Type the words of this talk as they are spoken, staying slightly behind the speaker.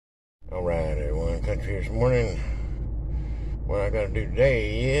country this morning. What I gotta do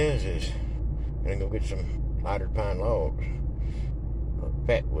today is gonna go get some lighter pine logs, or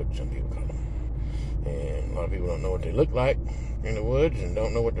fat wood, some people call them. And a lot of people don't know what they look like in the woods and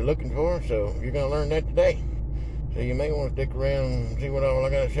don't know what they're looking for, so you're gonna learn that today. So you may want to stick around and see what all I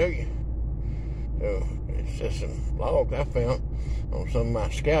gotta show you. So it's just some logs I found on some of my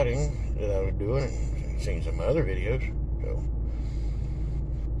scouting that I was doing, and seen some other videos. So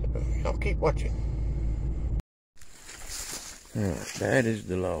y'all keep watching. Alright, that is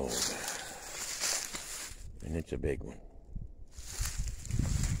the log. And it's a big one.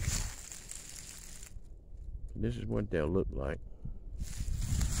 This is what they'll look like.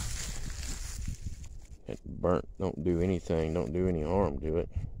 That burnt don't do anything, don't do any harm to it.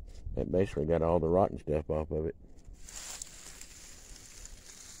 That basically got all the rotten stuff off of it.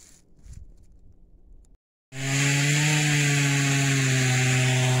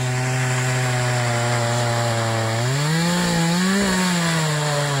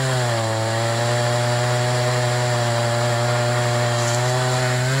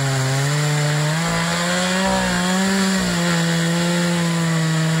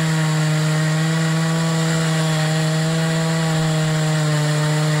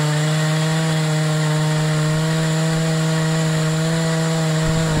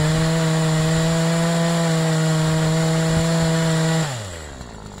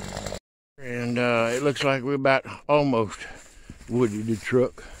 And it looks like we're about almost wooded the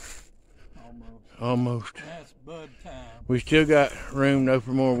truck. Almost. That's bud time. We still got room though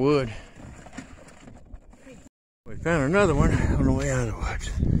for more wood. We found another one on the way out of the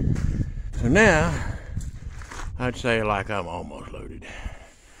woods. So now, I'd say like I'm almost loaded.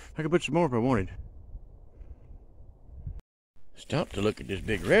 I could put some more if I wanted. Stopped to look at this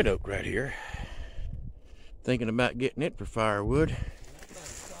big red oak right here. Thinking about getting it for firewood.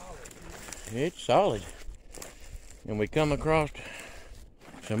 It's solid. And we come across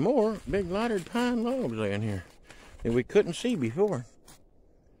some more big lighted pine logs laying here that we couldn't see before.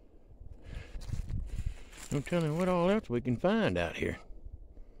 I'm telling you what all else we can find out here.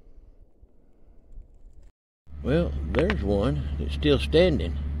 Well, there's one that's still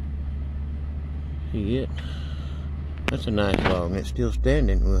standing. See it? That's a nice log, and it's still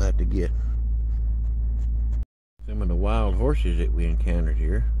standing. We'll have to get some of the wild horses that we encountered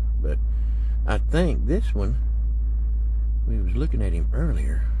here, but I think this one, we was looking at him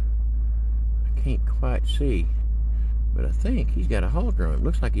earlier. I can't quite see, but I think he's got a halter on him.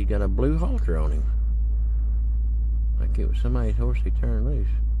 Looks like he's got a blue halter on him. Like it was somebody's horse they turned loose.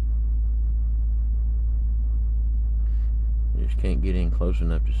 You just can't get in close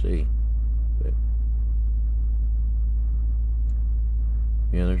enough to see. But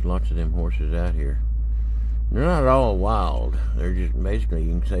yeah, there's lots of them horses out here. They're not all wild. They're just basically,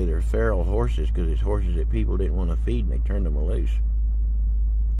 you can say they're feral horses because it's horses that people didn't want to feed and they turned them loose.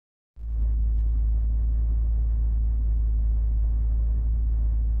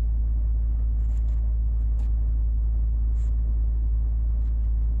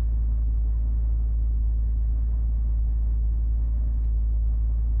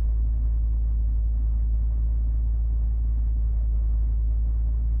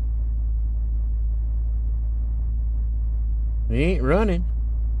 He ain't running.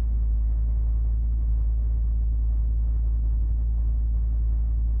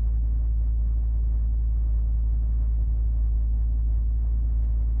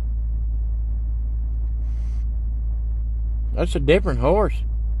 That's a different horse.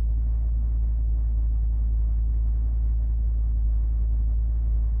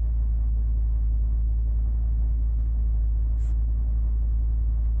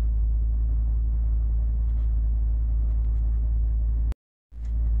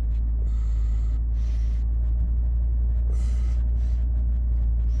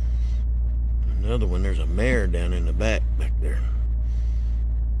 Another one, there's a mare down in the back there.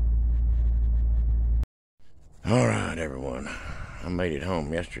 All right, everyone. I made it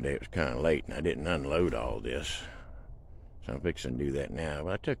home yesterday. It was kind of late, and I didn't unload all this. So I'm fixing to do that now.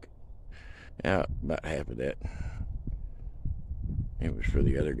 But I took out about half of that. It was for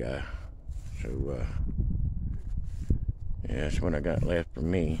the other guy. So, yeah, that's what I got left for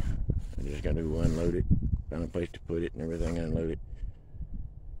me. I just got to unload it, find a place to put it and everything, unload it.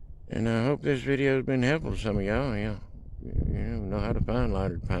 And I hope this video has been helpful to some of y'all. You know how to find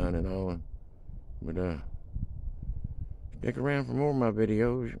lighter pine and all. But stick around for more of my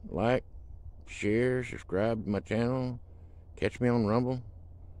videos. Like, share, subscribe to my channel. Catch me on Rumble.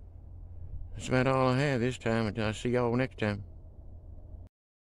 That's about all I have this time. Until I see y'all next time.